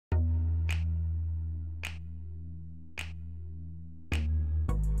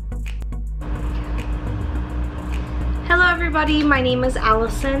everybody, my name is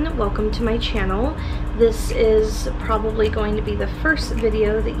Allison. Welcome to my channel. This is probably going to be the first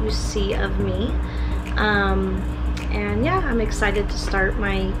video that you see of me. And yeah, I'm excited to start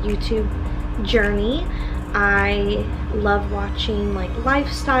my YouTube journey. I love watching like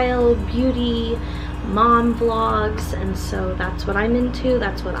lifestyle, beauty, mom vlogs, and so that's what I'm into.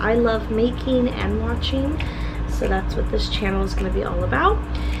 That's what I love making and watching. So that's what this channel is going to be all about.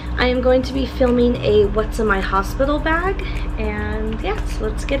 I am going to be filming a what's in my hospital bag, and yeah, so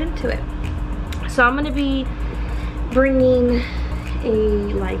let's get into it. So I'm going to be bringing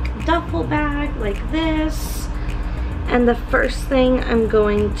a like duffel bag like this, and the first thing I'm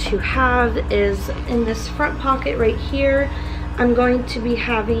going to have is in this front pocket right here, I'm going to be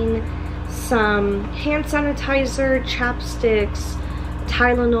having some hand sanitizer, chapsticks,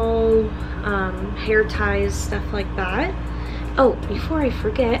 Tylenol, hair ties, stuff like that. Oh, before I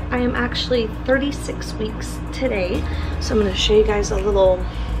forget, I am actually 36 weeks today, so I'm going to show you guys a little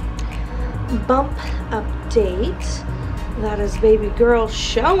bump update. That is baby girl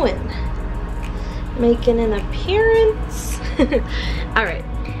showing, making an appearance. Alright,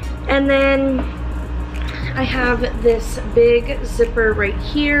 and then I have this big zipper right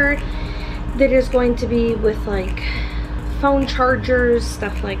here that is going to be with like phone chargers,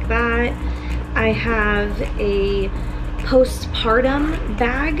 stuff like that. I have a postpartum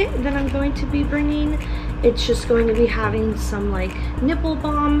bag that I'm going to be bringing. It's just going to be having some like nipple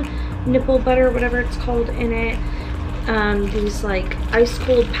balm, nipple butter, whatever it's called, in it. These like ice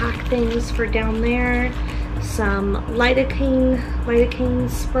cold pack things for down there, some lidocaine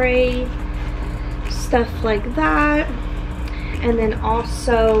spray, stuff like that, and then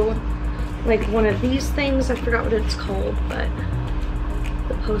also like one of these things, I forgot what it's called, but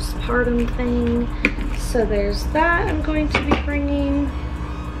the postpartum thing. So there's that I'm going to be bringing.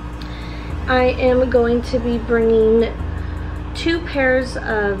 I am going to be bringing 2 pairs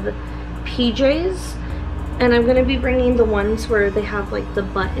of PJs, and I'm going to be bringing the ones where they have like the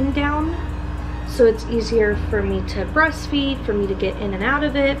button down, so it's easier for me to breastfeed, for me to get in and out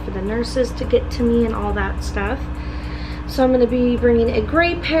of it, for the nurses to get to me and all that stuff. So I'm going to be bringing a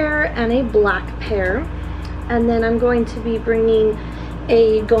gray pair and a black pair, and then I'm going to be bringing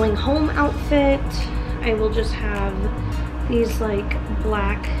a going home outfit. I will just have these like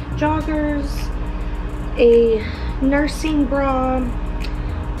black joggers, a nursing bra,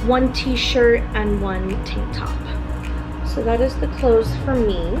 1 t-shirt, and 1 tank top. So that is the clothes for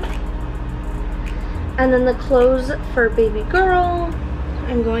me. And then the clothes for baby girl,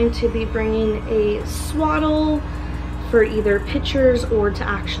 I'm going to be bringing a swaddle for either pictures or to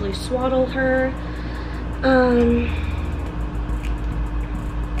actually swaddle her.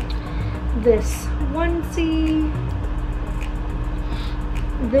 This onesie,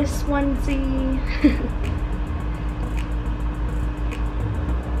 this onesie,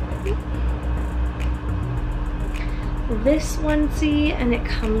 this onesie, and it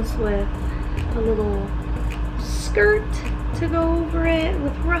comes with a little skirt to go over it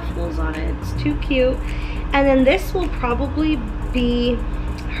with ruffles on it. It's too cute. And then this will probably be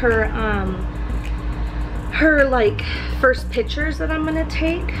her her like first pictures that I'm gonna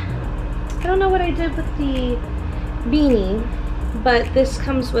take. I don't know what I did with the beanie, but this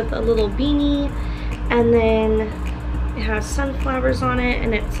comes with a little beanie, and then it has sunflowers on it,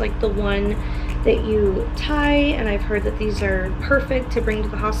 and it's like the one that you tie, and I've heard that these are perfect to bring to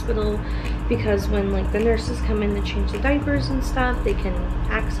the hospital because when like the nurses come in to change the diapers and stuff, they can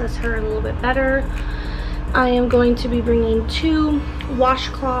access her a little bit better. I am going to be bringing 2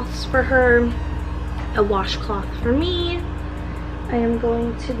 washcloths for her, a washcloth for me. I am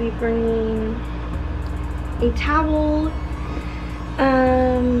going to be bringing a towel.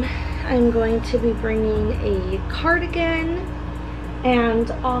 I'm going to be bringing a cardigan, and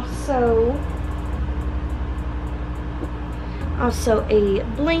also a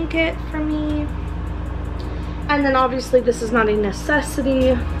blanket for me. And then obviously this is not a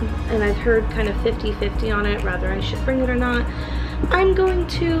necessity, and I've heard kind of 50-50 on it, whether I should bring it or not. I'm going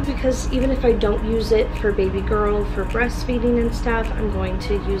to, because even if I don't use it for baby girl for breastfeeding and stuff, I'm going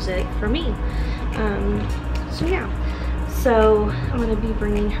to use it for me. So yeah, so I'm going to be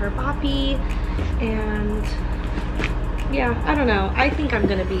bringing her boppy, and yeah, I don't know, I think I'm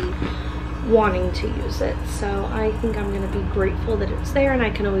going to be wanting to use it, so I think I'm going to be grateful that it's there, and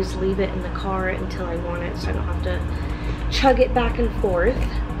I can always leave it in the car until I want it, so I don't have to chug it back and forth.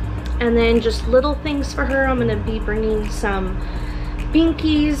 And then just little things for her, I'm going to be bringing some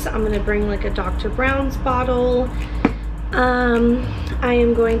binkies. I'm going to bring like a Dr. Brown's bottle. I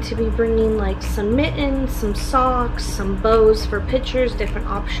am going to be bringing like some mittens, some socks, some bows for pictures, different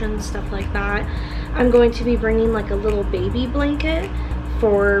options, stuff like that. I'm going to be bringing like a little baby blanket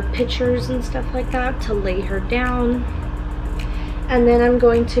for pictures and stuff like that to lay her down. And then I'm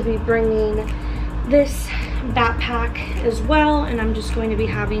going to be bringing this backpack as well, and I'm just going to be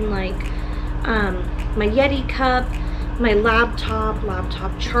having like my Yeti cup, my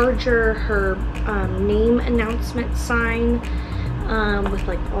laptop charger, her name announcement sign with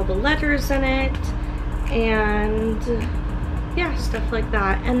like all the letters in it, and yeah, stuff like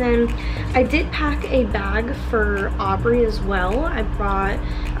that. And then I did pack a bag for Aubrey as well.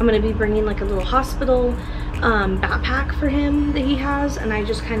 I'm gonna be bringing like a little hospital backpack for him that he has, and I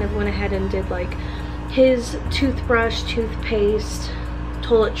just kind of went ahead and did like his toothbrush, toothpaste,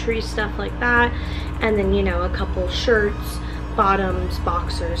 toiletry, stuff like that, and then, you know, a couple shirts, bottoms,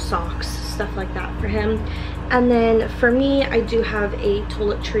 boxers, socks, stuff like that for him. And then for me, I do have a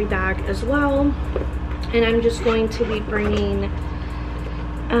toiletry bag as well, and I'm just going to be bringing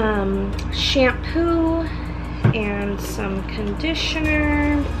shampoo and some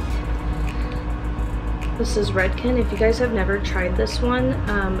conditioner. This is Redken. If you guys have never tried this one,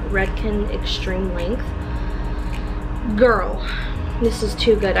 Redken Extreme Length. Girl, this is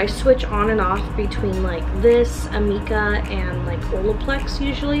too good. I switch on and off between like this, Amika, and like Olaplex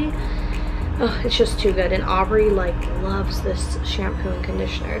usually. Oh, it's just too good. And Aubrey like loves this shampoo and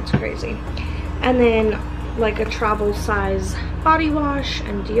conditioner. It's crazy. And then like a travel size body wash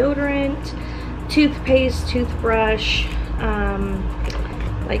and deodorant, toothpaste, toothbrush,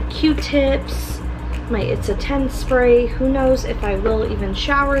 like Q-tips, my It's a 10 spray. Who knows if I will even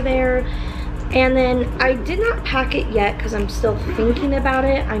shower there. And then I did not pack it yet because I'm still thinking about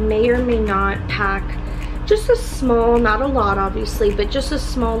it. I may or may not pack just a small, not a lot obviously, but just a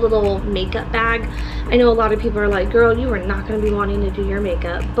small little makeup bag. I know a lot of people are like, girl, you are not going to be wanting to do your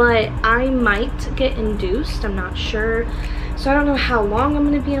makeup, but I might get induced. I'm not sure. So I don't know how long I'm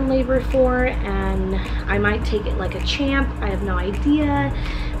going to be in labor for, and I might take it like a champ. I have no idea.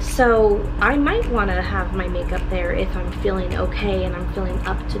 So I might want to have my makeup there if I'm feeling okay and I'm feeling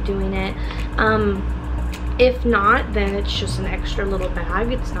up to doing it. If not, then it's just an extra little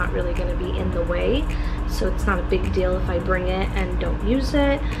bag. It's not really going to be in the way, so it's not a big deal if I bring it and don't use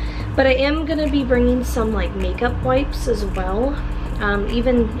it. But I am going to be bringing some like makeup wipes as well.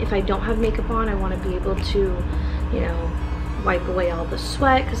 Even if I don't have makeup on, I want to be able to, you know, wipe away all the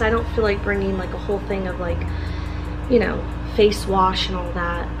sweat, because I don't feel like bringing like a whole thing of like, you know, face wash and all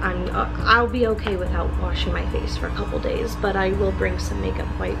that. I'll be okay without washing my face for a couple days, but I will bring some makeup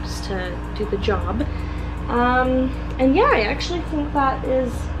wipes to do the job. And yeah, I actually think that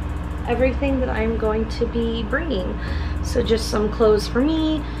is everything that I'm going to be bringing. So just some clothes for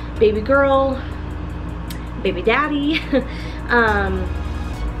me, baby girl, baby daddy,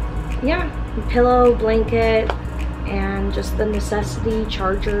 yeah, pillow, blanket, and just the necessity,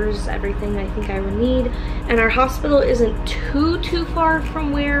 chargers, everything I think I would need. And our hospital isn't too far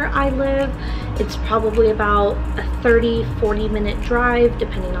from where I live. It's probably about a 30-40 minute drive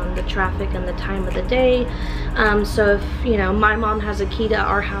depending on the traffic and the time of the day. So if, you know, my mom has a key to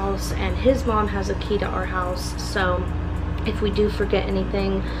our house and his mom has a key to our house, so if we do forget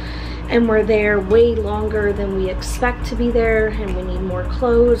anything and we're there way longer than we expect to be there and we need more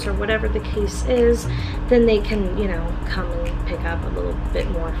clothes or whatever the case is, then they can, you know, come and pick up a little bit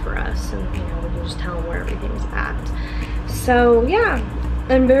more for us, and, you know, we can just tell them where everything's at. So yeah,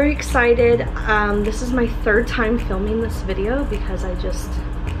 I'm very excited. This is my third time filming this video because I just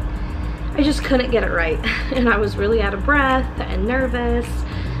couldn't get it right and I was really out of breath and nervous.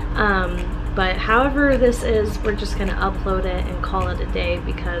 But however this is, we're just gonna upload it and call it a day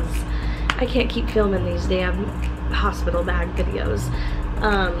because I can't keep filming these damn hospital bag videos.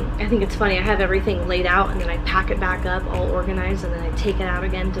 I think it's funny, I have everything laid out and then I pack it back up all organized and then I take it out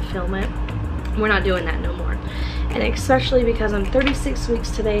again to film it. We're not doing that no more. And especially because I'm 36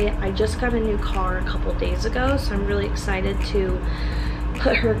 weeks today. I just got a new car a couple days ago, so I'm really excited to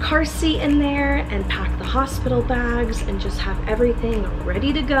put her car seat in there and pack the hospital bags and just have everything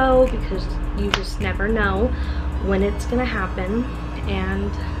ready to go, because you just never know when it's gonna happen. And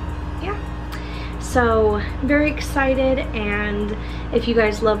yeah, so very excited. And if you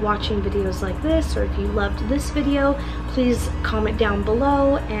guys love watching videos like this, or if you loved this video, please comment down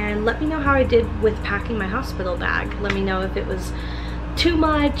below and let me know how I did with packing my hospital bag. Let me know if it was too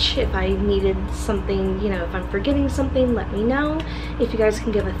much, if I needed something, you know, if I'm forgetting something, let me know. If you guys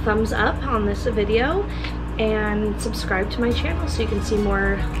can give a thumbs up on this video and subscribe to my channel so you can see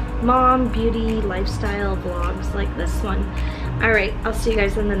more mom, beauty, lifestyle vlogs like this one. All right, I'll see you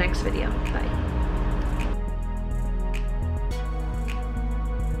guys in the next video. Bye.